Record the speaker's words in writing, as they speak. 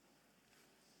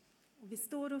Vi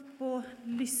står upp och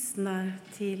lyssnar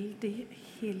till det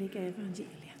heliga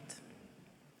evangeliet.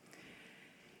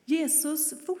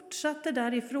 Jesus fortsatte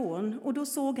därifrån och då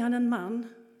såg han en man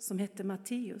som hette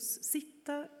Matteus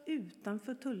sitta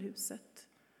utanför tullhuset.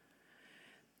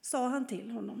 Sa han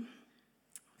till honom: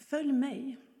 "Följ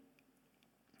mig."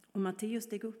 Och Matteus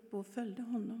steg upp och följde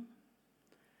honom.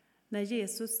 När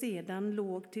Jesus sedan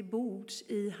låg till bords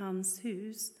i hans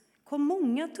hus kom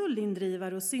många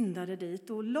tullindrivare och syndare dit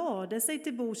och lade sig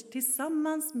till bords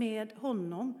tillsammans med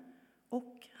honom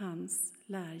och hans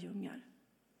lärjungar.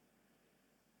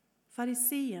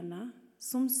 Fariseerna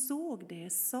som såg det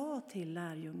sa till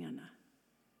lärjungarna: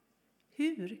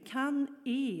 "Hur kan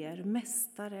er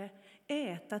mästare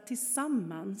äta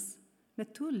tillsammans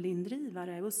med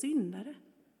tullindrivare och syndare?"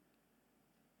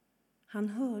 Han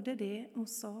hörde det och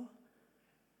sa: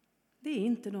 "Det är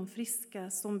inte de friska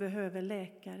som behöver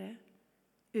läkare,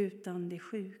 utan de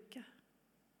sjuka.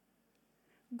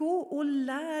 Gå och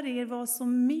lär er vad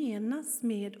som menas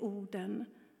med orden: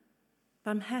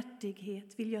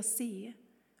 barmhärtighet vill jag se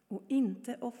och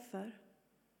inte offer.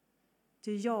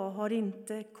 Ty jag har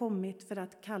inte kommit för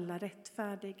att kalla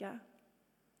rättfärdiga,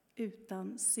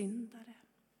 utan syndare."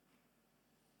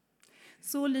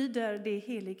 Så lyder det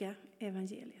heliga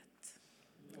evangeliet.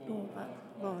 Lovad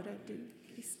vare du,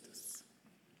 Kristus.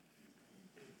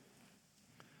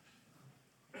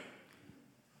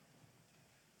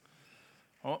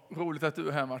 Ja, roligt att du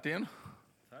är här, Martin.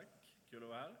 Tack, kul att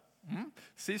vara här.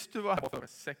 Sist du var här för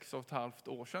 6,5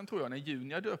 år sedan, tror jag, när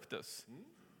Junia döptes.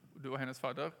 Du var hennes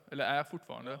fader, eller är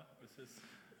fortfarande. Ja, precis.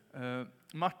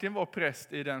 Martin var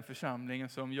präst i den församlingen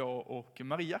som jag och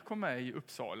Maria kom med i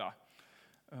Uppsala.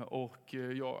 Och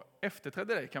jag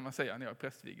efterträdde dig, kan man säga, när jag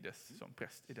prästvigdes som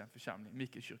präst i den församlingen,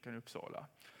 Mikkelkyrkan i Uppsala.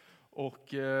 Och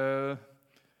när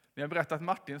jag berättade att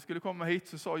Martin skulle komma hit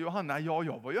så sa Johanna: "Ja,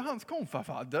 jag var ju hans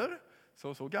konfafadder."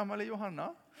 Så gammal är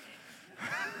Johanna.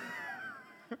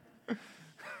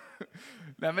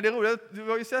 Nej, men det är roligt, du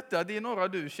har ju sett det, det är några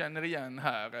du känner igen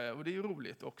här och det är ju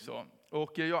roligt också.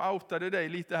 Och jag outade dig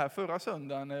lite här förra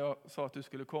söndagen när jag sa att du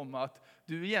skulle komma, att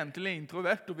du egentligen är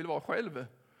introvert och vill vara själv.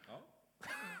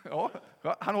 Ja,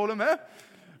 han håller med.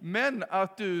 Men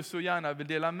att du så gärna vill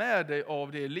dela med dig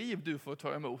av det liv du får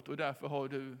ta emot, och därför har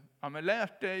du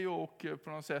lärt dig och på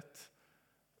något sätt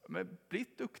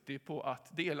blivit duktig på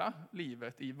att dela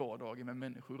livet i vardagen med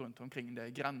människor runt omkring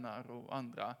dig, grannar och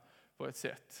andra, på ett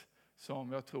sätt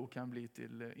som jag tror kan bli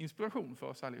till inspiration för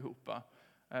oss allihopa,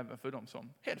 även för de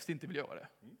som helst inte vill göra det.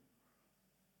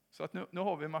 Så att nu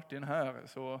har vi Martin här,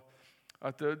 så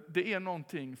att det är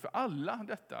någonting för alla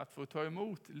detta, att få ta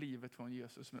emot livet från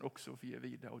Jesus, men också få ge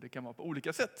vidare, och det kan vara på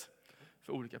olika sätt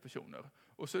för olika personer.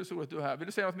 Och så är det så att du är här. Vill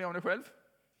du säga något mer om dig själv?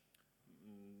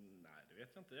 Nej, det vet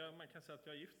jag inte. Man kan säga att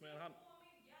jag är gift med en han.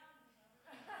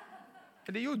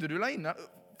 Det gjorde du la innan.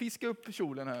 Fiska upp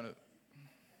kjolen här nu.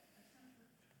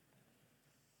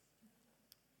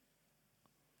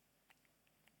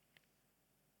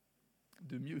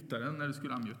 Du mutade den när du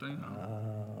skulle unmuta den innan.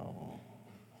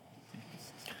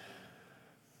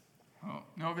 Ja,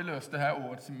 nu har vi löst det här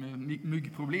året med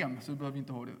myggproblem, så behöver vi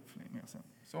inte ha det mer sen.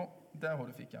 Så, där har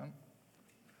du fickan.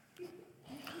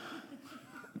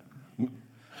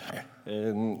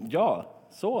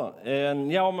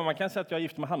 Ja, men man kan säga att jag är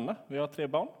gift med Hanna. Vi har 3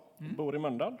 barn, bor i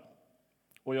Mölndal.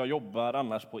 Och jag jobbar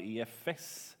annars på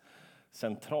EFS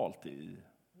centralt i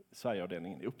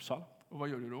Sverigeavdelningen i Uppsala. Och vad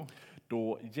gör du då?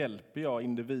 Då hjälper jag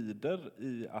individer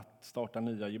i att starta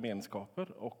nya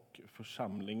gemenskaper och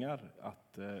församlingar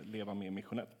att leva mer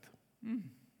missionellt.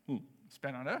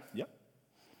 Spännande. Ja.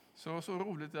 Så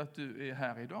roligt att du är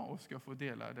här idag och ska få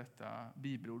dela detta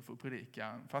bibelord för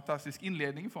Predikan. Fantastisk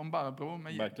inledning från Barbro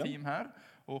med team här.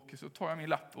 Och så tar jag min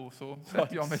lapp och så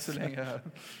sätter jag mig så länge här.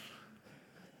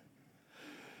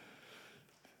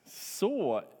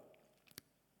 Så,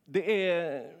 det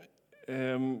är...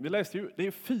 Vi läste ju, det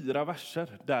är 4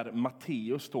 verser där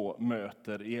Matteus då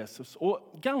möter Jesus.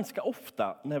 Och ganska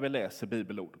ofta när vi läser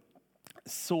bibelord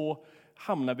så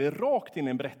hamnar vi rakt in i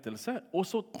en berättelse. Och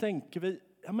så tänker vi,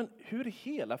 men hur i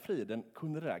hela friden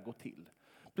kunde det där gå till?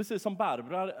 Precis som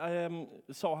Barbara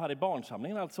sa här i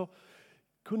barnsamlingen, alltså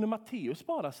kunde Matteus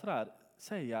bara så där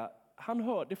säga,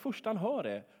 det första han hör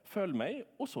är följ mig,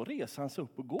 och så reser han sig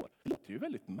upp och går. Det låter ju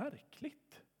väldigt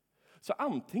märkligt. Så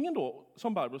antingen då,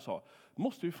 som Barbro sa,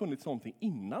 måste ju funnits någonting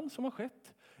innan som har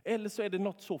skett. Eller så är det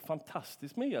något så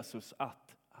fantastiskt med Jesus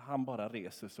att han bara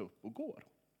reser sig upp och går.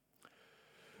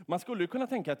 Man skulle ju kunna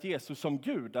tänka att Jesus som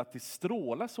Gud, att det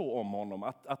strålar så om honom.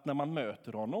 Att när man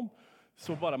möter honom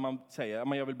så bara man säger,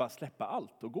 men jag vill bara släppa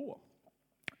allt och gå.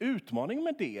 Utmaningen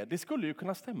med det skulle ju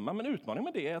kunna stämma, men utmaningen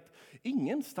med det är att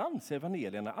ingenstans i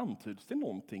evangelierna antyds det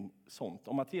någonting sånt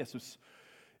om att Jesus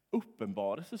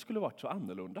uppenbarelse skulle varit så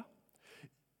annorlunda.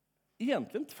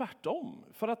 Egentligen tvärtom,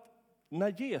 för att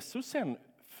när Jesus sen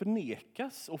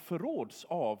förnekas och förråds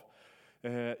av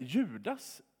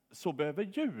Judas, så behöver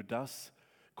Judas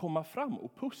komma fram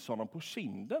och pussa honom på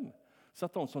kinden, så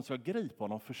att de som ska gripa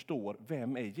honom förstår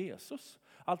vem är Jesus.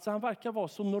 Alltså han verkar vara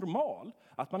så normal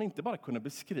att man inte bara kunde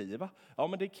beskriva, ja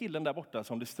men det är killen där borta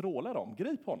som det strålar om,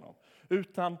 grip honom.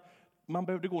 Utan man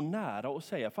behövde gå nära och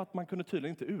säga, för att man kunde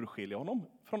tydligen inte urskilja honom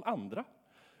från andra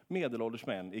medelålders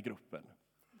män i gruppen.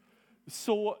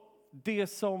 Så det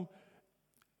som,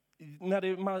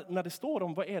 när det står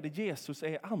om vad är det Jesus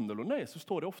är annorlunda, så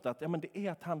står det ofta att det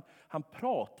är att han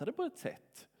pratade på ett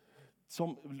sätt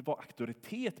som var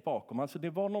auktoritet bakom. Alltså det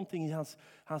var någonting i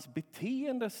hans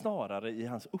beteende snarare i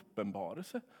hans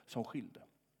uppenbarelse som skilde.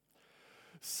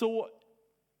 Så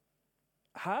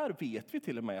här vet vi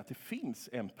till och med att det finns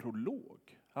en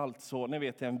prolog. Alltså när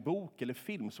vet en bok eller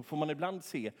film så får man ibland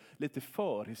se lite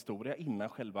förhistoria innan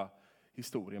själva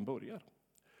historien börjar.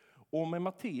 Och med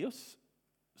Matteus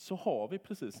så har vi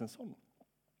precis en sån.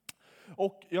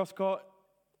 Och jag ska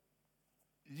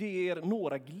ge er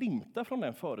några glimtar från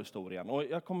den förhistorien. Och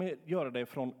jag kommer göra det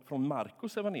från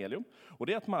Markus evangelium. Och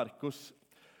det är att Markus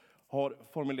har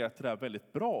formulerat det där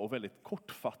väldigt bra och väldigt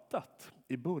kortfattat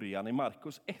i början i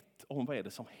Markus 1 om vad är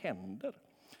det som händer.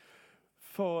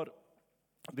 För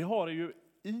vi har ju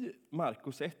i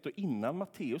Markus 1 och innan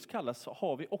Matteus kallas så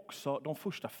har vi också de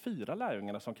första 4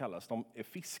 lärjungarna som kallas, de är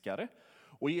fiskare.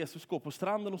 Och Jesus går på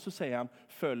stranden och så säger han,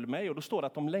 följ mig. Och då står det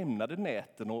att de lämnade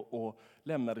näten och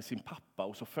lämnade sin pappa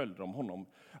och så följde de honom.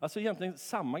 Alltså egentligen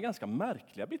samma ganska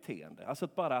märkliga beteende. Alltså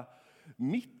att bara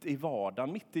mitt i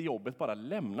vardagen, mitt i jobbet bara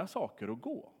lämna saker och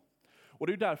gå. Och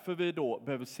det är därför vi då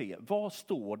behöver se, vad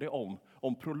står det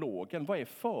om prologen? Vad är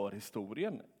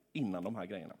förhistorien innan de här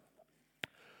grejerna?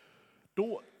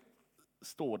 Då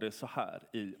står det så här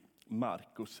i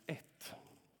Markus 1.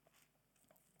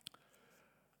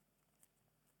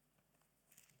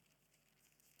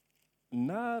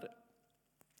 När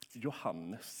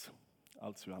Johannes,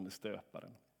 alltså Johannes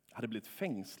döparen, hade blivit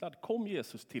fängslad kom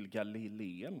Jesus till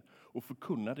Galileen och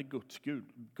förkunnade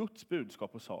Guds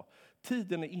budskap och sa,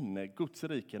 tiden är inne, Guds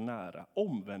rike är nära,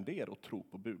 omvänd er och tro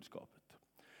på budskapet.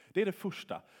 Det är det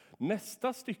första.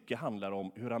 Nästa stycke handlar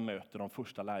om hur han möter de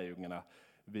första lärjungarna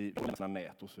vid sina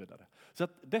nät och så vidare. Så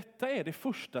att detta är det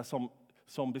första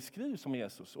som beskrivs som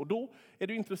Jesus. Och då är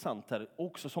det intressant här,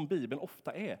 också som Bibeln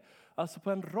ofta är. Alltså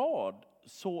på en rad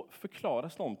så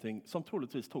förklaras någonting som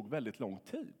troligtvis tog väldigt lång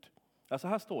tid. Alltså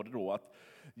här står det då att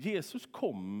Jesus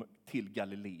kom till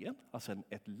Galileen, alltså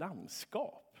ett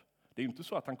landskap. Det är inte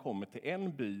så att han kommer till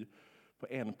en by på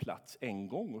en plats en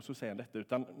gång och så säger han detta.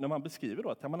 Utan när man beskriver då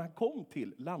att han kom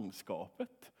till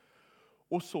landskapet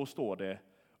och så står det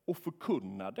och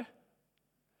förkunnade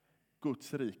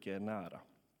Guds rike är nära.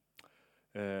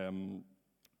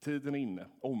 Tiden är inne,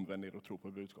 omvänd er och tro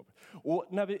på budskapet. Och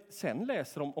när vi sen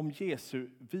läser om Jesu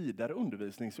vidare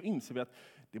undervisning så inser vi att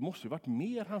det måste ju varit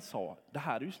mer han sa. Det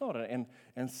här är ju snarare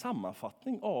en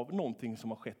sammanfattning av någonting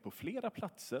som har skett på flera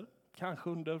platser. Kanske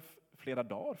under flera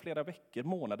dagar, flera veckor,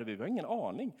 månader, vi har ingen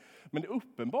aning. Men det är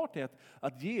uppenbart är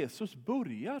att Jesus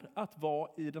börjar att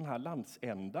vara i den här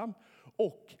landsändan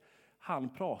och han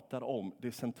pratar om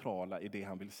det centrala i det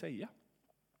han vill säga.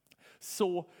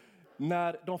 Så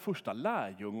när de första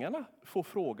lärjungarna får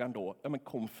frågan då, ja men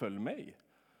kom följ mig,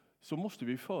 så måste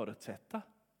vi förutsätta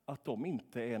att de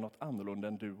inte är något annorlunda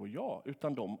än du och jag,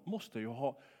 utan de måste ju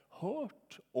ha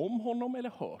hört om honom eller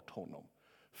hört honom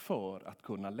för att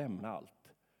kunna lämna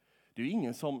allt. Det är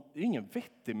ju ingen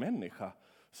vettig människa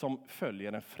som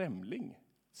följer en främling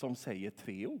som säger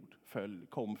 3 ord,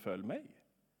 kom följ mig.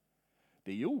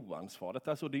 Det är ju oansvarigt,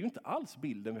 alltså det är ju inte alls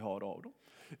bilden vi har av dem,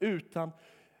 utan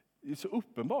det är så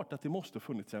uppenbart att det måste ha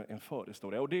funnits en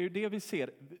förhistoria. Och det är ju det vi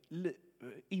ser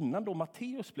innan då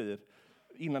Matteus blir,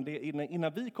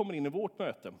 innan vi kommer in i vårt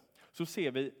möte, så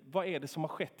ser vi vad är det som har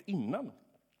skett innan.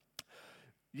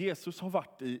 Jesus har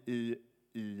varit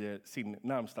i sin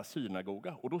närmsta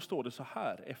synagoga och då står det så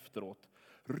här efteråt.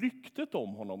 Ryktet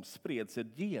om honom spred sig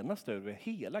genast över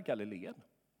hela Galileen.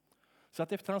 Så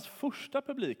att efter hans första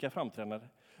publika framträdande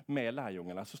med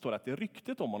lärjungarna så står det att det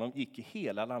ryktet om honom gick i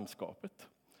hela landskapet.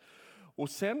 Och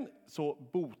sen så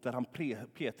botar han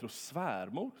Petrus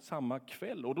svärmor samma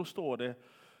kväll. Och då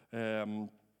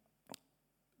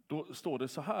står det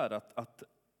så här att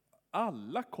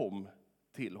alla kom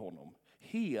till honom.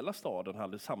 Hela staden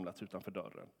hade samlats utanför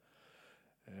dörren.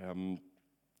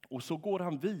 Och så går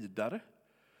han vidare.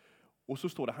 Och så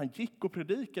står det, han gick och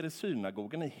predikade i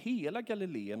synagogan i hela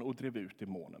Galileen och drev ut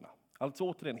demonerna. Alltså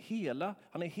återigen,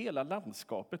 han är hela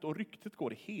landskapet och ryktet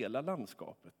går i hela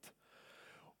landskapet.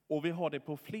 Och vi har det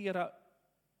på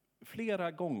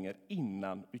flera gånger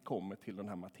innan vi kommer till den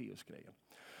här Matteus-grejen.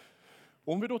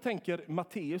 Om vi då tänker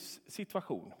Matteus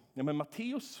situation. Ja, men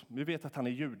Matteus, vi vet att han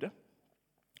är jude.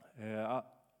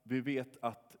 Vi vet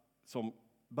att, som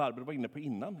Barbro var inne på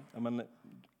innan, ja, men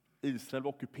Israel var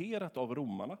ockuperat av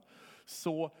romarna.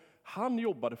 Så han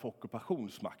jobbade för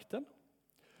ockupationsmakten.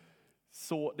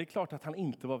 Så det är klart att han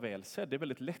inte var väl sedd. Det är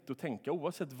väldigt lätt att tänka,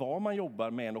 oavsett vad man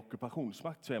jobbar med en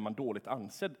ockupationsmakt så är man dåligt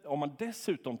ansedd. Om man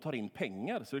dessutom tar in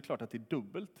pengar så är det klart att det är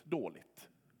dubbelt dåligt.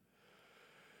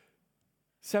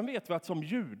 Sen vet vi att som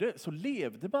jude så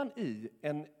levde man i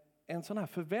en sån här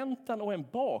förväntan och en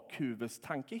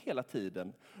bakhuvudstanke hela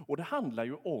tiden. Och det handlar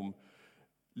ju om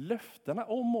löftena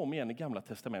om och om igen i Gamla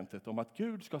testamentet om att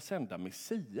Gud ska sända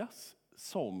Messias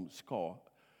som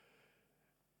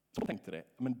tänkte det,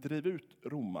 men driva ut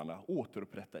romarna,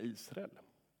 återupprätta Israel.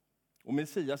 Och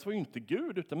Messias var ju inte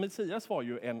Gud, utan Messias var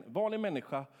ju en vanlig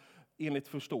människa enligt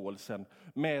förståelsen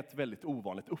med ett väldigt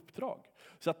ovanligt uppdrag.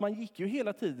 Så att man gick ju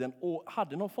hela tiden och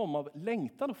hade någon form av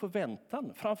längtan och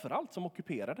förväntan, framförallt som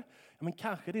ockuperade. Men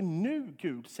kanske det är nu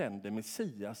Gud sänder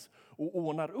Messias och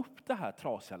ordnar upp det här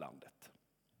trasiga landet.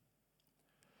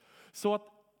 Så att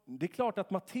det är klart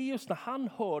att Matteus, när han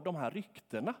hör de här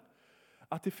ryktena,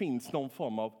 att det finns någon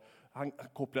form av, han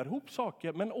kopplar ihop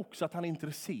saker, men också att han är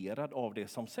intresserad av det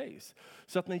som sägs.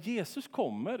 Så att när Jesus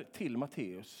kommer till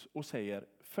Matteus och säger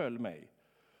följ mig,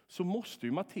 så måste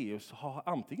ju Matteus ha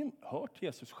antingen hört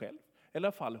Jesus själv, eller i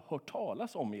alla fall hört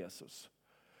talas om Jesus.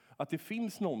 Att det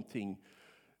finns någonting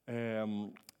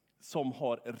som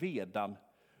har redan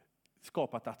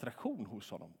skapat attraktion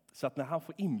hos honom. Så att när han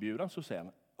får inbjudan så säger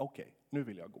han, okej, nu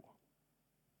vill jag gå.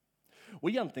 Och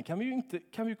egentligen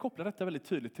kan vi koppla detta väldigt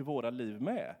tydligt till våra liv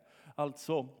med.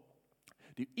 Alltså,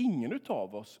 det är ingen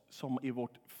av oss som i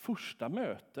vårt första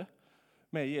möte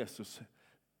med Jesus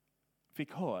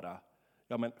fick höra,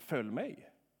 ja men följ mig.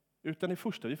 Utan det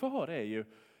första vi får höra är ju,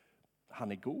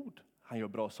 han är god, han gör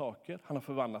bra saker, han har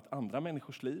förvandlat andra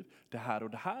människors liv. Det här och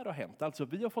det här har hänt. Alltså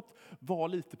vi har fått vara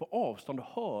lite på avstånd och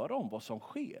höra om vad som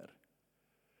sker.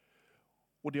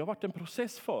 Och det har varit en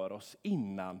process för oss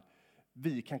innan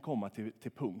vi kan komma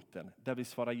till punkten där vi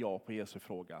svarar ja på Jesu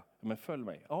fråga. Men följ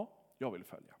mig. Ja, jag vill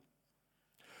följa.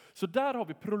 Så där har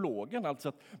vi prologen, alltså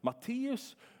att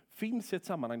Matteus finns i ett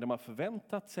sammanhang där man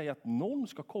förväntat sig att någon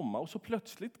ska komma. Och så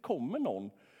plötsligt kommer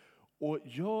någon och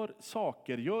gör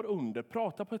saker, gör under,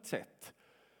 pratar på ett sätt.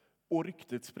 Och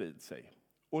ryktet sprider sig.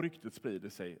 Och ryktet sprider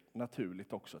sig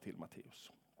naturligt också till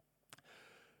Matteus.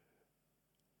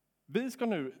 Vi ska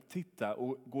nu titta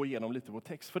och gå igenom lite vår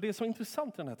text. För det som är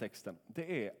intressant i den här texten,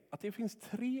 det är att det finns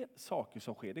 3 saker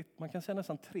som sker. Man kan säga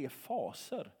nästan 3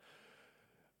 faser.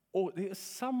 Och det är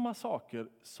samma saker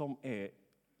som är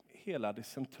hela det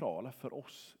centrala för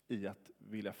oss i att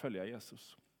vilja följa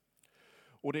Jesus.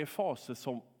 Och det är faser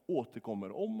som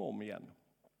återkommer om och om igen.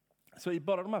 Så i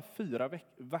bara de här 4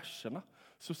 verserna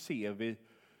så ser vi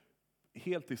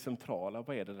helt det centrala,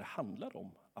 vad är det handlar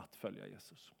om att följa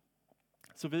Jesus.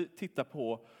 Så vi tittar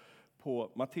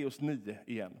på Matteus 9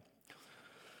 igen.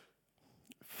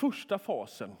 Första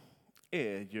fasen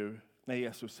är ju när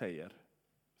Jesus säger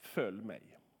följ mig.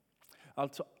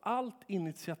 Alltså allt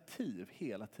initiativ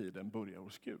hela tiden börjar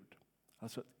hos Gud.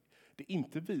 Alltså det är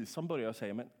inte vi som börjar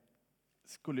säga men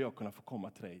skulle jag kunna få komma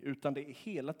till dig? Utan det är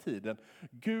hela tiden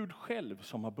Gud själv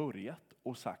som har börjat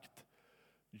och sagt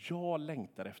jag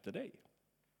längtar efter dig.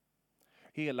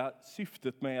 Hela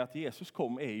syftet med att Jesus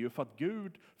kom är ju för att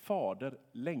Gud, Fader,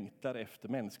 längtar efter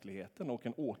mänskligheten och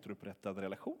en återupprättad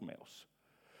relation med oss.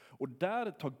 Och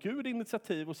där tar Gud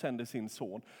initiativ och sänder sin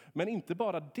son. Men inte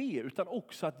bara det, utan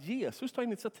också att Jesus tar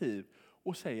initiativ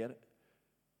och säger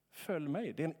följ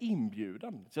mig. Det är en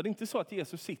inbjudan. Så det är inte så att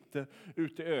Jesus sitter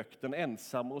ute i öknen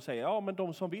ensam och säger ja men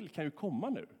de som vill kan ju komma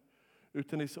nu.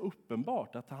 Utan det är så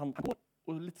uppenbart att han går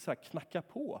och lite så här knackar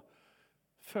på.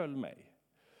 Följ mig.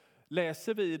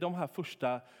 Läser vi de här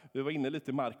första, vi var inne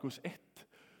lite i Markus 1,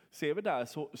 ser vi där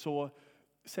så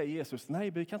säger Jesus, nej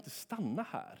vi kan inte stanna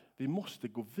här. Vi måste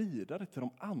gå vidare till de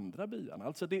andra byarna.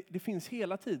 Alltså det finns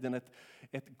hela tiden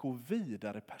ett gå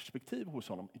vidare perspektiv hos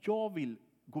honom. Jag vill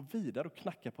gå vidare och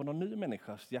knacka på någon ny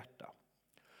människas hjärta.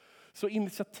 Så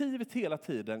initiativet hela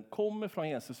tiden kommer från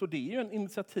Jesus och det är ju en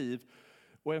initiativ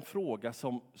och en fråga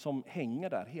som hänger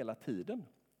där hela tiden.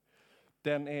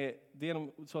 Det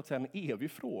är så att säga en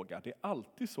evig fråga. Det är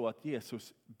alltid så att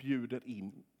Jesus bjuder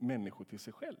in människor till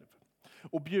sig själv.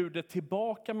 Och bjuder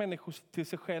tillbaka människor till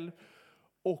sig själv.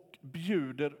 Och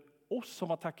bjuder oss som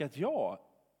har tackat ja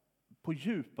på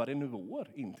djupare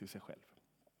nivåer in till sig själv.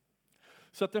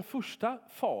 Så att den första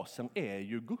fasen är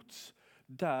ju Guds,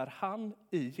 där han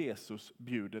i Jesus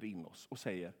bjuder in oss och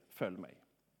säger följ mig.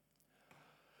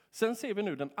 Sen ser vi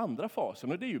nu den andra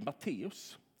fasen och det är ju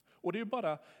Matteus. Och det är ju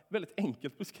bara väldigt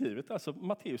enkelt beskrivet, alltså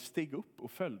Matteus steg upp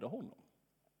och följde honom.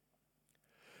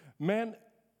 Men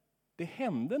det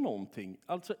hände någonting,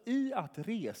 alltså i att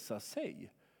resa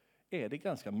sig är det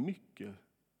ganska mycket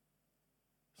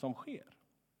som sker.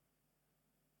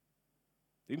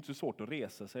 Det är inte så svårt att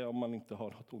resa sig om man inte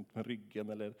har något ont med ryggen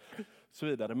eller så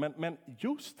vidare. Men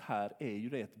just här är ju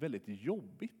det ett väldigt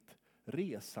jobbigt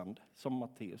resande som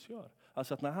Matteus gör.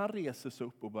 Alltså att när han reser sig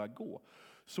upp och börjar gå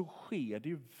så sker det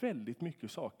ju väldigt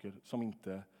mycket saker som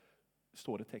inte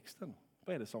står i texten.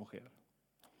 Vad är det som sker?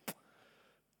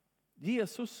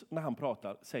 Jesus när han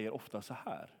pratar säger ofta så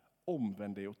här: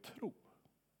 omvänd dig och tro.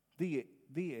 Det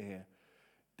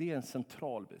är en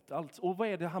central bit. Alltså, och vad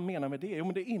är det han menar med det? Jo,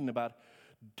 men det innebär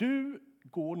du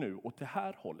går nu åt det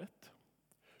här hållet.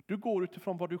 Du går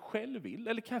utifrån vad du själv vill.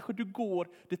 Eller kanske du går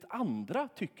dit andra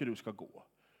tycker du ska gå.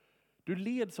 Du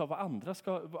leds av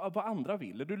vad andra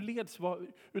vill. Du leds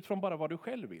utifrån bara vad du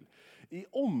själv vill. I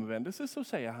omvändelse så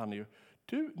säger han ju,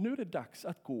 nu är det dags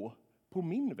att gå på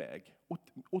min väg.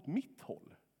 Åt mitt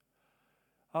håll.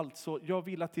 Alltså, jag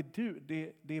vill att det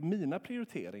är mina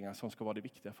prioriteringar som ska vara det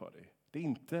viktiga för dig. Det är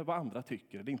inte vad andra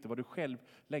tycker. Det är inte vad du själv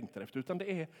längtar efter. Utan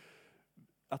det är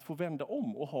att få vända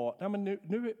om och ha, nej men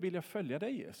nu vill jag följa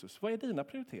dig Jesus. Vad är dina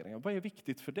prioriteringar? Vad är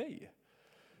viktigt för dig?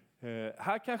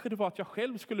 Här kanske det var att jag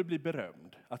själv skulle bli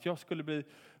berömd. Att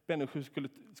människor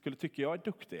skulle tycka jag är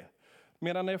duktig.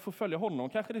 Medan när jag får följa honom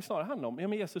kanske det snarare handlar om, ja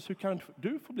men Jesus, hur kan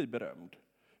du få bli berömd?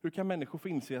 Hur kan människor få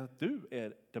inse att du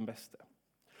är den bästa?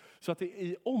 Så att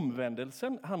i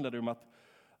omvändelsen handlar det om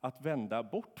att vända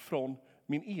bort från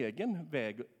min egen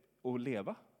väg att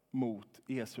leva mot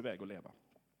Jesu väg att leva.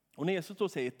 Och när Jesus då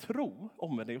säger tro,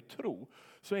 omvänd dig och tro,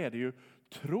 så är det ju,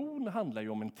 tron handlar ju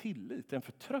om en tillit, en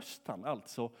förtröstan.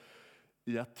 Alltså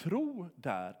i att tro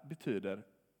där betyder,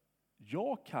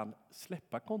 jag kan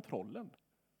släppa kontrollen.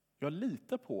 Jag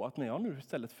litar på att när jag nu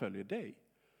istället följer dig,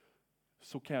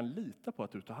 så kan jag lita på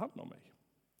att du tar hand om mig.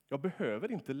 Jag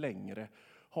behöver inte längre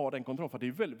ha den kontrollen. För det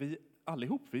är väl, vi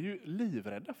är ju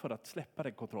livrädda för att släppa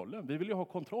den kontrollen. Vi vill ju ha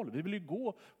kontroll. Vi vill ju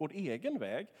gå vår egen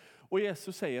väg. Och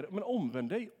Jesus säger, men omvänd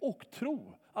dig och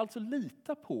tro. Alltså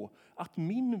lita på att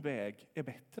min väg är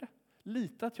bättre.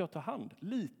 Lita att jag tar hand.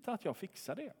 Lita att jag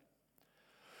fixar det.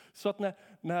 Så att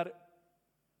när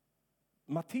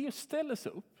Matteus ställer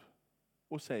sig upp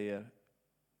och säger,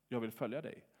 jag vill följa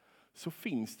dig. Så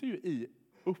finns det ju i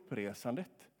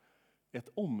uppresandet ett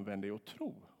omvänd dig och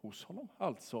tro hos honom.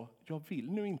 Alltså, jag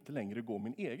vill nu inte längre gå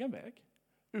min egen väg,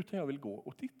 utan jag vill gå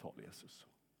åt ditt håll, Jesus.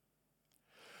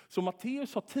 Så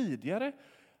Matteus har tidigare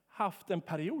haft en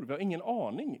period, vi har ingen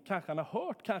aning, kanske han har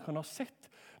hört, kanske han har sett,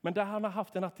 men där han har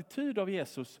haft en attityd av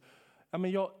Jesus, ja,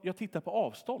 men jag tittar på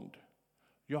avstånd.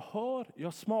 Jag hör,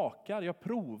 jag smakar, jag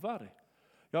provar,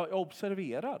 jag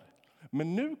observerar.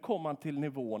 Men nu kommer han till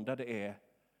nivån där det är,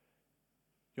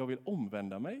 jag vill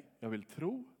omvända mig, jag vill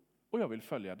tro och jag vill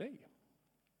följa dig.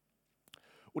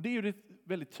 Och det är ju ett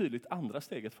väldigt tydligt andra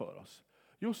steget för oss.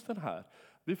 Just den här,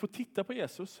 vi får titta på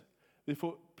Jesus, vi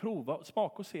får prova,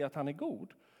 smaka och se att han är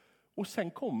god. Och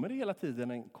sen kommer det hela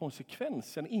tiden en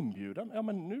konsekvens, en inbjudan. Ja,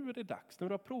 men nu är det dags, när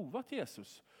du har provat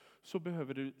Jesus så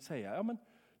behöver du säga, ja men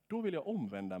då vill jag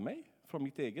omvända mig från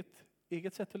mitt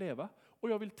eget sätt att leva. Och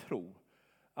jag vill tro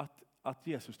att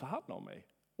Jesus tar hand om mig.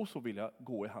 Och så vill jag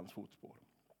gå i hans fotspår.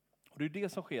 Och det är det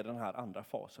som sker i den här andra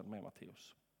fasen med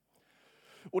Matteus.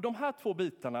 Och de här två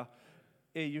bitarna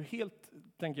är ju helt,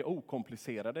 tänker jag,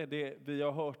 okomplicerade. Vi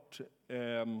har hört,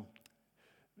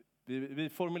 vi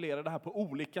formulerar det här på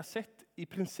olika sätt i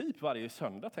princip varje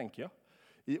söndag, tänker jag.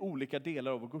 I olika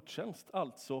delar av vår gudstjänst.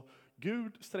 Alltså,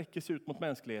 Gud sträcker sig ut mot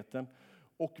mänskligheten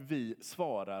och vi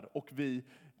svarar.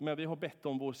 Men vi har bett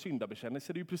om vår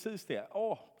syndabekännelse. Det är ju precis det.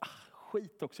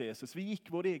 Skit också Jesus, vi gick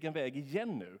vår egen väg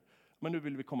igen nu. Men nu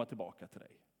vill vi komma tillbaka till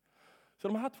dig. Så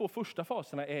de här två första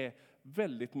faserna är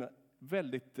väldigt,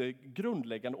 väldigt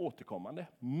grundläggande återkommande.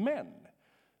 Men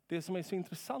det som är så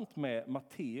intressant med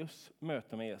Matteus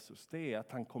möte med Jesus, det är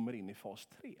att han kommer in i fas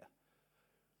 3.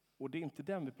 Och det är inte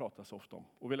den vi pratar så ofta om.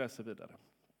 Och vi läser vidare.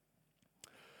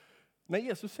 När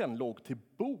Jesus sen låg till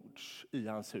bords i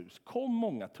hans hus kom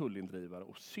många tullindrivare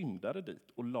och syndare dit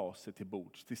och la sig till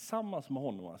bords tillsammans med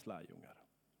honom och hans lärjungar.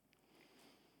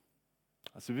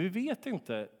 Alltså vi vet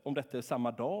inte om detta är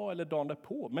samma dag eller dagen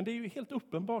därpå, men det är ju helt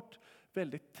uppenbart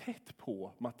väldigt tätt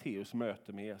på Matteus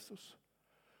möte med Jesus.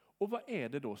 Och vad är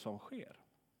det då som sker?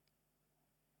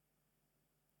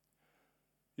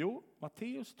 Jo,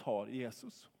 Matteus tar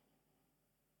Jesus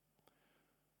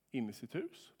in i sitt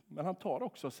hus. Men han tar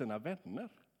också sina vänner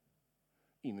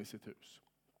in i sitt hus.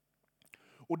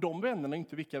 Och de vännerna är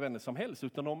inte vilka vänner som helst,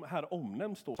 utan de här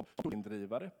omnämns då som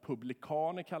indrivare.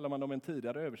 Publikaner kallar man dem i en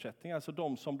tidigare översättning. Alltså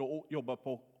de som då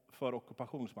jobbar för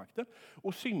ockupationsmakten.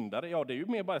 Och syndare, ja det är ju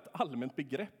mer bara ett allmänt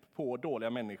begrepp på dåliga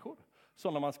människor.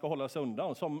 Sådana man ska hålla sig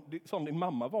undan, som din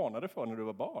mamma varnade för när du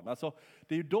var barn. Alltså,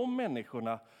 det är ju de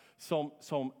människorna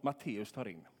som Matteus tar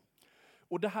in.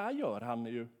 Och det här gör han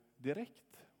ju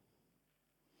direkt.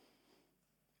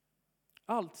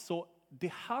 Alltså,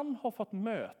 det han har fått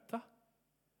möta,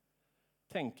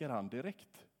 tänker han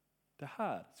direkt. Det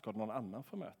här ska någon annan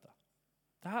få möta.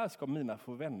 Det här ska mina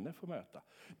vänner få möta.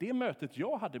 Det mötet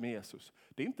jag hade med Jesus,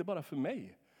 det är inte bara för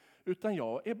mig. Utan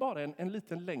jag är bara en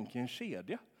liten länk i en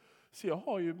kedja. Så jag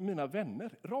har ju mina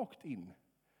vänner rakt in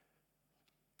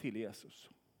till Jesus.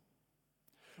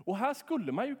 Och här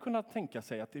skulle man ju kunna tänka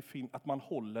sig att man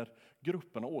håller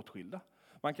grupperna åtskilda.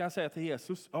 Man kan säga till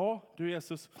Jesus, ja du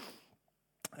Jesus,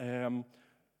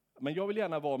 men jag vill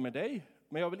gärna vara med dig,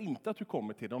 men jag vill inte att du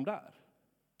kommer till de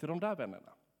där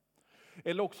vännerna.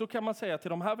 Eller också kan man säga till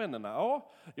de här vännerna,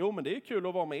 ja, jo men det är kul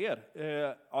att vara med er.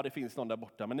 Ja, det finns någon där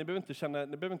borta, men ni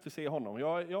behöver inte se honom.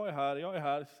 Jag är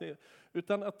här.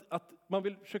 Utan att man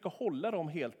vill försöka hålla dem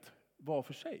helt var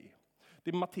för sig.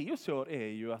 Det Matteus gör är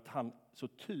ju att han så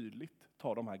tydligt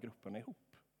tar de här grupperna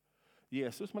ihop.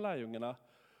 Jesus med lärjungarna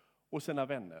och sina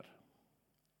vänner.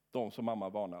 De som mamma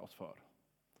varnar oss för.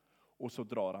 Och så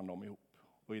drar han dem ihop.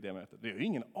 Och i det mötet. Det är ju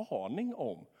ingen aning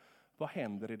om vad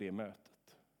händer i det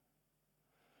mötet.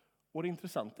 Och det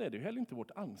intressanta är det ju heller inte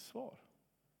vårt ansvar.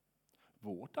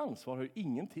 Vårt ansvar har ju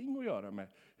ingenting att göra med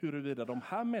huruvida de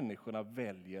här människorna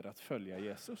väljer att följa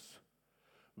Jesus.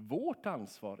 Vårt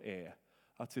ansvar är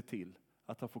att se till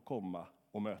att de får komma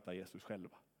och möta Jesus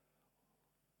själva.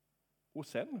 Och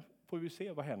sen får vi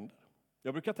se vad händer.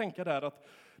 Jag brukar tänka där att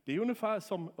det är ungefär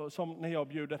som när jag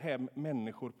bjuder hem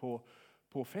människor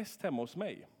på fest hemma hos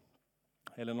mig.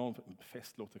 Eller någon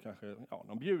fest låter kanske, ja,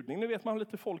 någon bjudning. Ni vet man har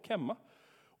lite folk hemma.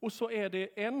 Och så är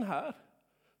det en här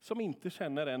som inte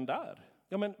känner en där.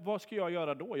 Ja, men vad ska jag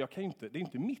göra då? Det är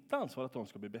inte mitt ansvar att de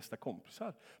ska bli bästa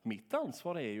kompisar. Mitt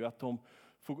ansvar är ju att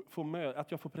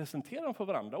att jag får presentera dem för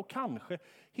varandra och kanske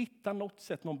hitta något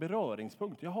sätt, någon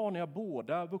beröringspunkt. Jaha, ni har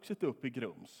båda vuxit upp i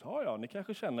Grums. Ja, ni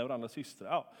kanske känner varandras systrar.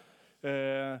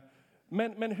 Ja.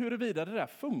 Men huruvida det där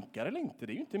funkar eller inte,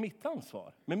 det är ju inte mitt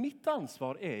ansvar. Men mitt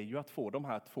ansvar är ju att få de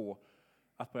här två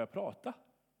att börja prata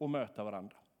och möta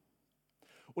varandra.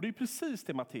 Och det är precis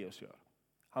det Matteus gör.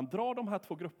 Han drar de här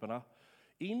två grupperna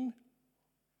in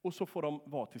och så får de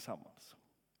vara tillsammans.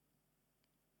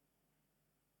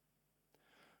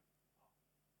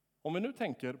 Om vi nu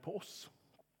tänker på oss,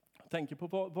 tänker på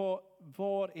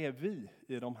var är vi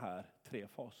i de här 3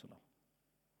 faserna?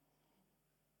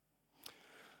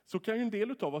 Så kan ju en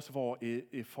del av oss vara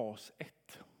i fas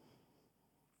 1.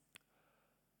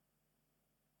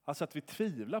 Alltså att vi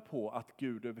tvivlar på att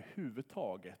Gud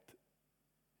överhuvudtaget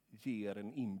ger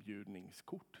en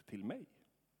inbjudningskort till mig.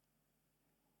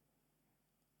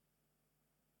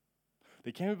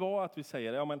 Det kan ju vara att vi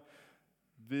säger,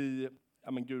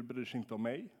 men Gud bryr sig inte om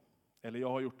mig. Eller jag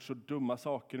har gjort så dumma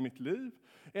saker i mitt liv.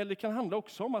 Eller det kan handla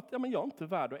också om att jag är inte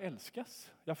värd att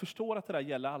älskas. Jag förstår att det där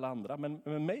gäller alla andra,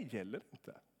 men mig gäller det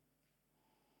inte.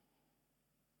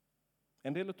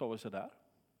 En del av oss är där.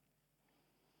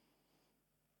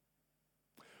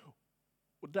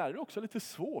 Och där är det också lite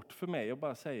svårt för mig att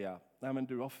bara säga, nej men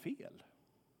du har fel.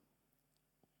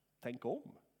 Tänk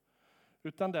om.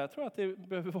 Utan där tror jag att det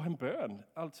behöver vara en bön.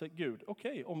 Alltså Gud,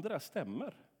 okej, om det där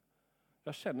stämmer.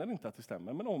 Jag känner inte att det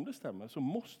stämmer, men om det stämmer så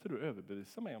måste du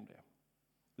överbevisa mig om det.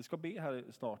 Vi ska be här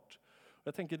snart.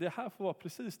 Jag tänker det här får vara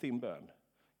precis din bön.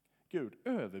 Gud,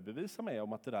 överbevisa mig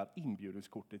om att det där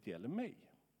inbjudningskortet gäller mig.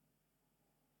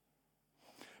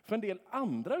 För en del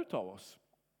andra utav oss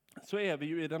så är vi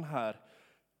ju i den här,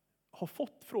 har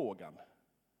fått frågan,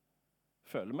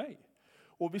 följ mig.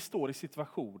 Och vi står i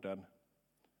situationen,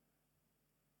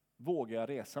 vågar jag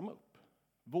resa mig upp?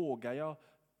 Vågar jag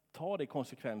ta det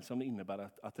konsekvens som det innebär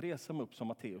att resa mig upp som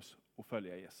Matteus och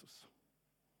följa Jesus?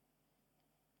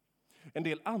 En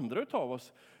del andra utav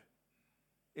oss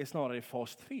är snarare i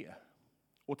fas 3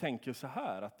 och tänker så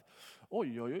här att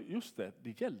oj, just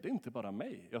det gällde inte bara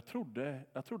mig. Jag trodde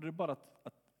det bara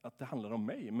att det handlade om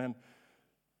mig.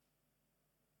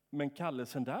 Men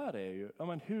kallelsen där är ju,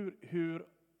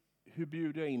 hur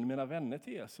bjuder jag in mina vänner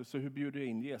till Jesus och hur bjuder jag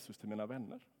in Jesus till mina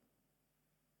vänner?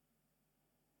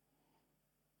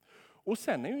 Och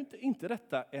sen är ju inte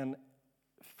detta en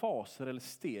faser eller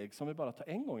steg som vi bara tar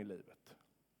en gång i livet.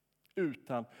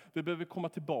 Utan vi behöver komma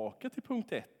tillbaka till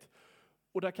punkt 1.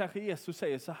 Och där kanske Jesus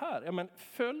säger så här: ja, men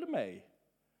följ mig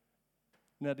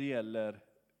när det gäller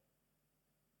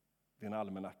din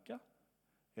almanacka,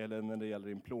 eller när det gäller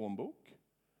din plånbok,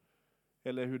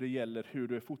 eller hur det gäller hur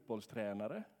du är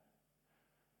fotbollstränare,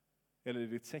 eller i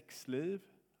ditt sexliv.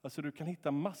 Alltså du kan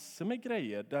hitta massor med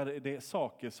grejer där det är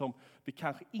saker som vi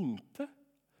kanske inte,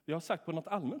 vi har sagt på något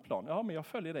allmänt plan, ja men jag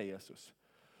följer dig Jesus.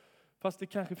 Fast det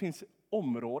kanske finns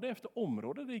område efter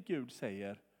område där Gud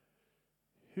säger: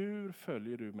 hur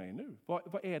följer du mig nu?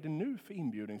 Vad är det nu för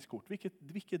inbjudningskort?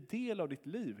 Vilket del av ditt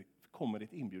liv kommer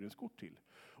ditt inbjudningskort till?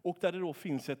 Och där det då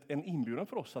finns en inbjudan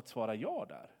för oss att svara ja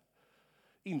där.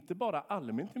 Inte bara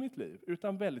allmänt i mitt liv,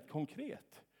 utan väldigt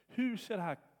konkret. Hur ser det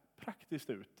här praktiskt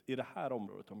ut i det här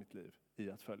området av mitt liv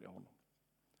i att följa honom?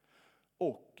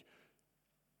 Och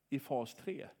i fas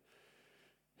 3,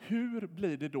 hur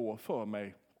blir det då för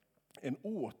mig en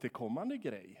återkommande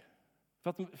grej?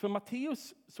 För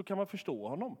Matteus så kan man förstå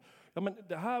honom. Ja, men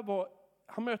det här var,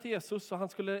 han möter Jesus och han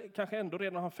skulle kanske ändå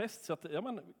redan ha fest. Så att, ja,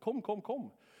 men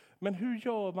kom. Men hur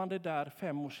gör man det där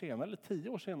 5 år senare, eller 10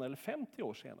 år senare, eller 50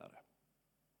 år senare?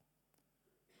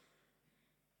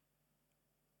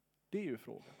 Det är ju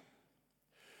frågan.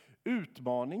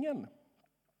 Utmaningen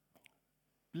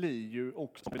blir ju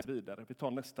också vidare. Vi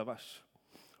tar nästa vers.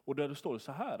 Och där det står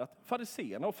så här att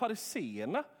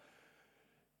fariseerna,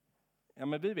 ja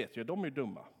men vi vet ju, de är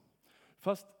dumma.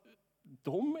 Fast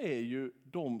de är ju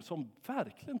de som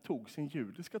verkligen tog sin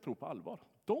judiska tro på allvar.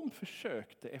 De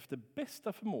försökte efter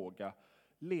bästa förmåga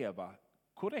leva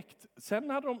korrekt. Sen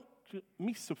hade de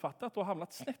missuppfattat och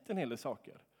hamnat snett en hel del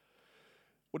saker.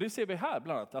 Och det ser vi här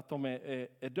bland annat, att de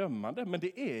är dömande. Men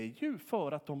det är ju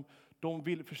för att de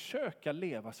vill försöka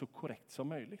leva så korrekt som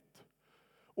möjligt.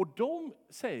 Och de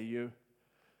säger ju,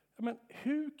 ja, men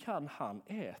hur kan han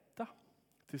äta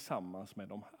tillsammans med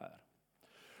de här?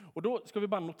 Och då ska vi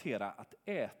bara notera att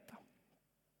äta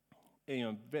är ju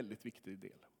en väldigt viktig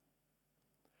del.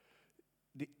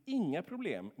 Det är inga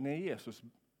problem när Jesus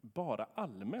bara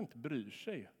allmänt bryr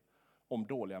sig om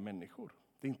dåliga människor.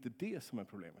 Det är inte det som är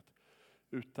problemet.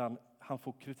 Utan han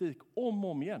får kritik om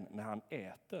och om igen när han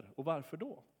äter. Och varför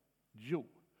då? Jo,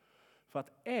 för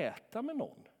att äta med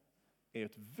någon är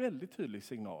ett väldigt tydlig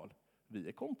signal. Vi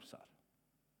är kompisar.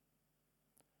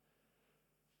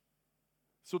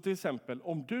 Så till exempel,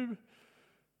 om du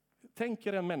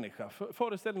tänker en människa,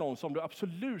 föreställ någon som du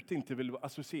absolut inte vill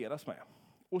associeras med.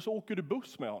 Och så åker du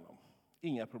buss med honom.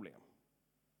 Inga problem.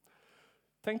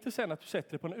 Tänk dig sen att du sätter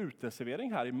dig på en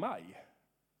uteservering här i maj.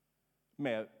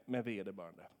 Med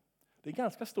vederbörande. Det är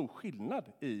ganska stor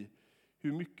skillnad i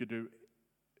hur mycket du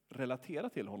relaterar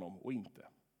till honom och inte.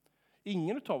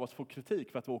 Ingen av oss får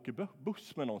kritik för att vi åker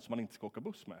buss med någon som man inte ska åka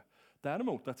buss med.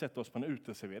 Däremot att sätta oss på en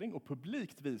uteservering och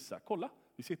publikt visa, kolla,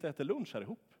 vi sitter och äter lunch här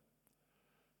ihop.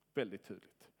 Väldigt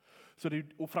tydligt. Så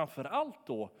och framförallt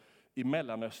då i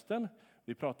Mellanöstern,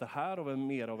 vi pratar här om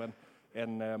mer av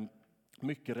en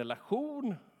mycket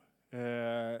relation.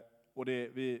 Och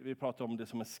vi pratar om det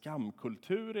som en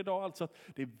skamkultur idag. Alltså att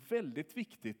det är väldigt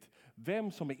viktigt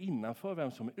vem som är innanför,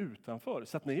 vem som är utanför.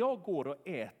 Så att när jag går och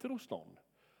äter hos någon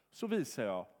så visar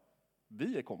jag,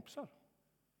 vi är kompisar.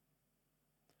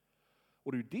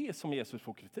 Och det är det som Jesus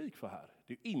får kritik för här.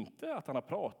 Det är inte att han har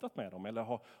pratat med dem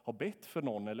eller har bett för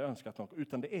någon eller önskat något.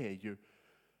 Utan det är ju,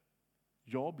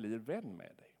 jag blir vän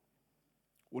med dig.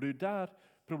 Och det är där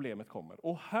problemet kommer.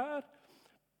 Och här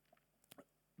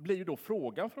blir ju då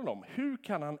frågan från dem, hur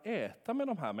kan han äta med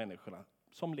de här människorna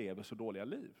som lever så dåliga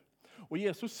liv? Och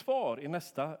Jesus svar i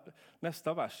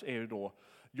nästa vers är ju då,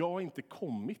 jag har inte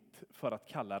kommit för att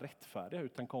kalla rättfärdiga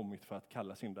utan kommit för att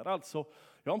kalla syndare. Alltså,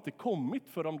 jag har inte kommit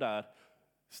för de där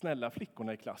snälla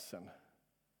flickorna i klassen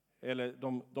eller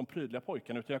de prydliga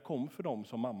pojkarna, utan jag kommer för dem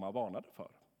som mamma varnade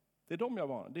för. Det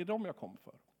är de jag kommer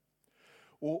för.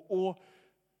 Och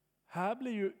här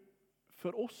blir ju,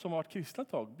 för oss som har varit kristna ett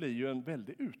tag, blir ju en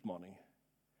väldig utmaning.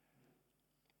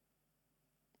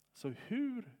 Så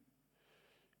hur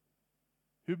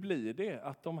blir det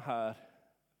att de här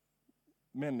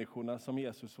människorna som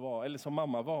Jesus var, eller som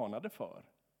mamma varnade för,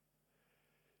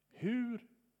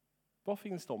 vad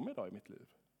finns de idag i mitt liv?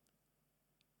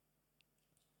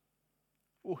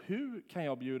 Och hur kan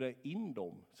jag bjuda in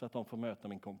dem så att de får möta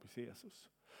min kompis Jesus?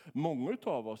 Många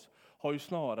av oss har ju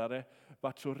snarare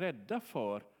varit så rädda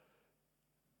för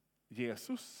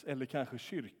Jesus eller kanske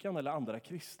kyrkan eller andra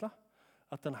kristna,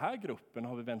 att den här gruppen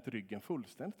har vi vänt ryggen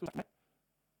fullständigt.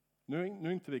 Nu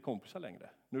är inte vi kompisar längre.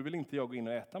 Nu vill inte jag gå in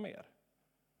och äta mer.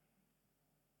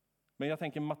 Men jag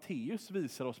tänker Matteus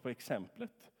visar oss på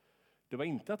exemplet. Det var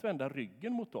inte att vända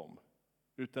ryggen mot dem,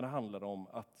 utan det handlade om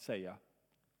att säga,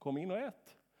 kom in och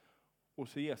ät. Och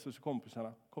så Jesus och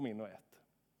kompisarna, kom in och ät.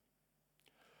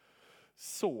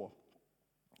 Så,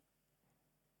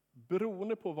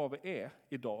 beroende på vad vi är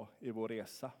idag i vår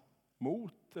resa,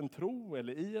 mot en tro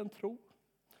eller i en tro,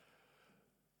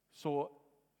 så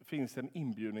finns en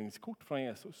inbjudningskort från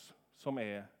Jesus som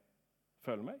är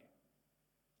följ mig.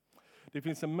 Det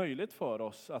finns en möjlighet för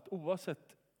oss att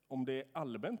oavsett om det är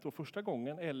allmänt och första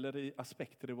gången eller i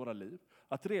aspekter i våra liv,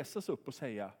 att resas upp och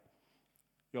säga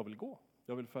jag vill gå,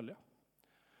 jag vill följa.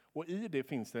 Och i det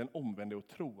finns det en omvänd och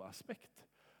troaspekt.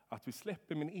 Att vi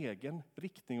släpper min egen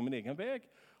riktning och min egen väg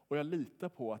och jag litar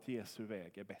på att Jesu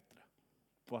väg är bättre.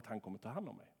 Och att han kommer ta hand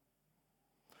om mig.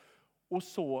 Och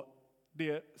så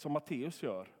det som Matteus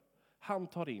gör, han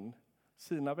tar in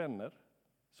sina vänner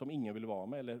som ingen vill vara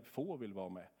med eller få vill vara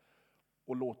med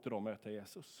och låter dem möta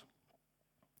Jesus.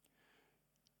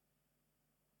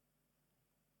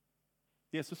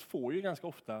 Jesus får ju ganska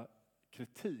ofta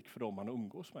kritik för dem han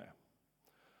umgås med.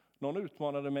 Någon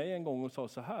utmanade mig en gång och sa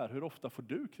så här: hur ofta får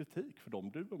du kritik för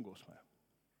dem du umgås med?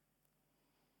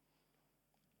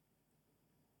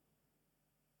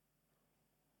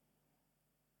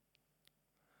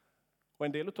 Och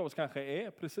en del av oss kanske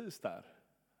är precis där.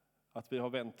 Att vi har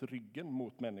vänt ryggen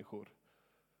mot människor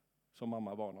som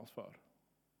mamma varnar oss för.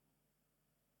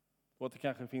 Och att det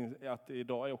kanske finns, att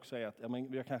idag också är att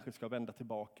jag kanske ska vända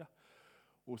tillbaka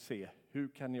och se hur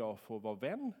kan jag få vara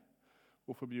vän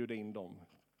och få bjuda in dem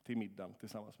till middagen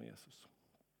tillsammans med Jesus.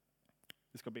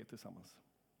 Vi ska be tillsammans.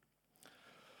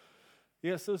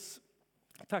 Jesus,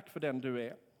 tack för den du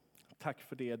är. Tack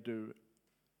för det du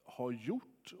har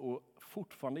gjort och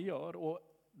fortfarande gör och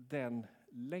den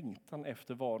längtan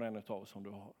efter var och en av oss som du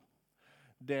har.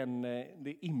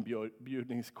 Det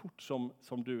inbjudningskort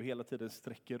som du hela tiden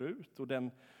sträcker ut och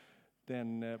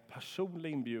den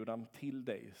personliga inbjudan till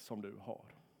dig som du har.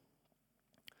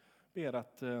 Ber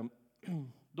att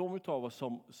de utav oss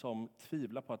som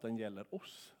tvivlar på att den gäller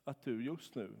oss, att du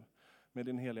just nu med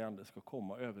din heliga ande ska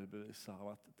komma och överbevisa av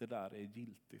att det där är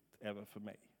giltigt även för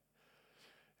mig.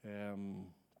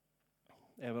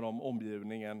 Även om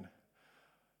omgivningen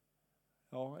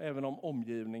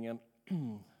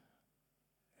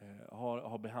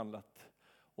har behandlat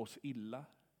oss illa.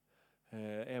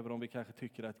 Även om vi kanske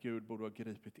tycker att Gud borde ha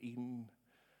gripit in.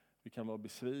 Vi kan vara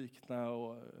besvikna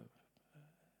och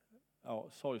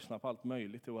sorgsna på allt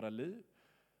möjligt i våra liv.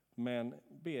 Men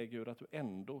be Gud att du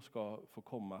ändå ska få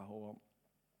komma och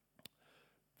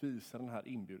visa den här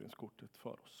inbjudningskortet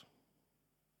för oss.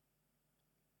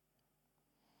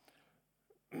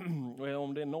 Och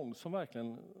om det är någon som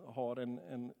verkligen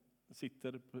har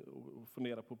sitter och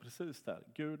funderar på precis där.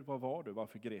 Gud, vad var du?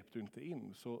 Varför grep du inte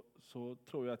in? Så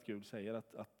tror jag att Gud säger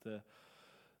att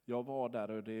jag var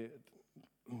där och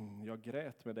jag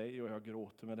grät med dig och jag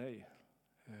gråter med dig.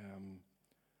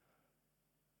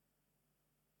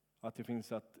 Att det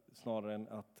finns snarare än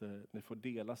att ni får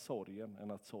dela sorgen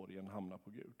än att sorgen hamnar på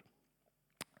Gud.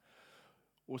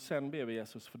 Och sen ber vi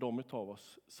Jesus för de utav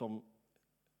oss som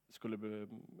skulle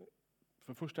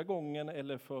för första gången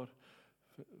eller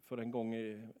för en gång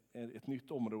i ett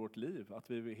nytt område i vårt liv, att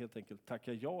vi helt enkelt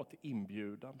tackar ja till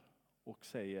inbjudan och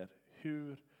säger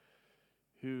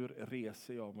hur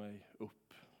reser jag mig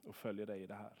upp och följer dig i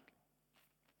det här.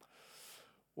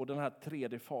 Och den här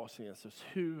tredje fasen, Jesus,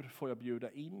 hur får jag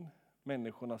bjuda in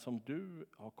människorna som du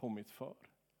har kommit för?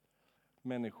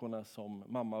 Människorna som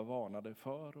mamma varnade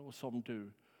för och som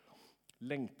du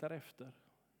längtar efter.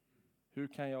 Hur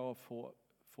kan jag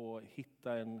få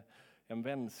hitta en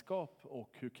vänskap och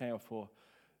hur kan jag få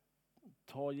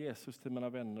ta Jesus till mina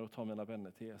vänner och ta mina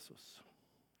vänner till Jesus?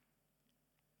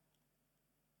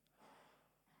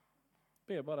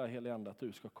 Be bara helige Ande att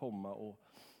du ska komma och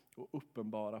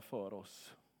uppenbara för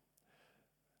oss.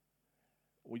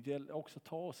 Och också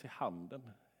ta oss i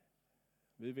handen.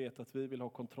 Vi vet att vi vill ha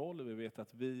kontroll, vi vet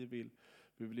att vi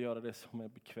vill göra det som är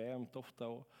bekvämt ofta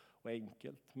och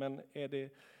enkelt. Men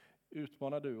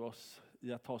utmanar du oss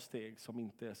i att ta steg som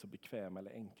inte är så bekväma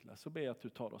eller enkla, så ber jag att du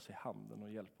tar oss i handen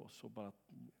och hjälper oss och bara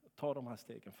ta de här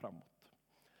stegen framåt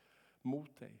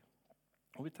mot dig.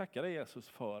 Och vi tackar dig Jesus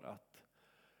för att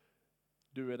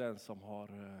du är den som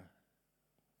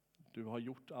du har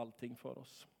gjort allting för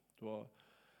oss. Du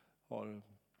har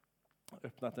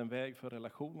öppnat en väg för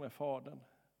relation med Fadern.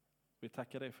 Vi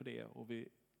tackar dig för det och vi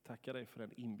tackar dig för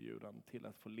en inbjudan till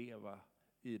att få leva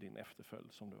i din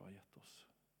efterföljd som du har gett oss.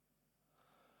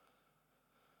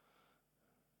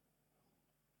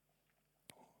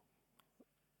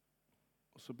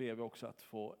 Och så ber vi också att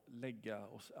få lägga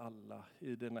oss alla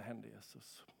i dina händer,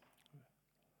 Jesus.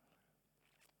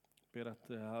 Ber att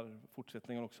det här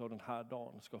fortsättningen också av den här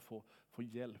dagen ska få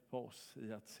hjälpa oss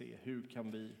i att se hur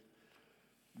kan vi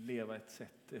leva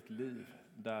ett liv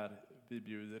där vi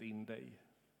bjuder in dig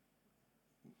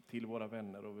till våra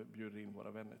vänner och vi bjuder in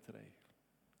våra vänner till dig.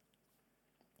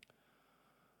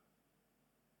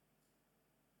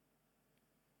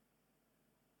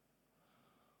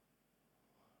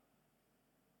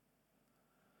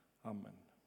 Amen.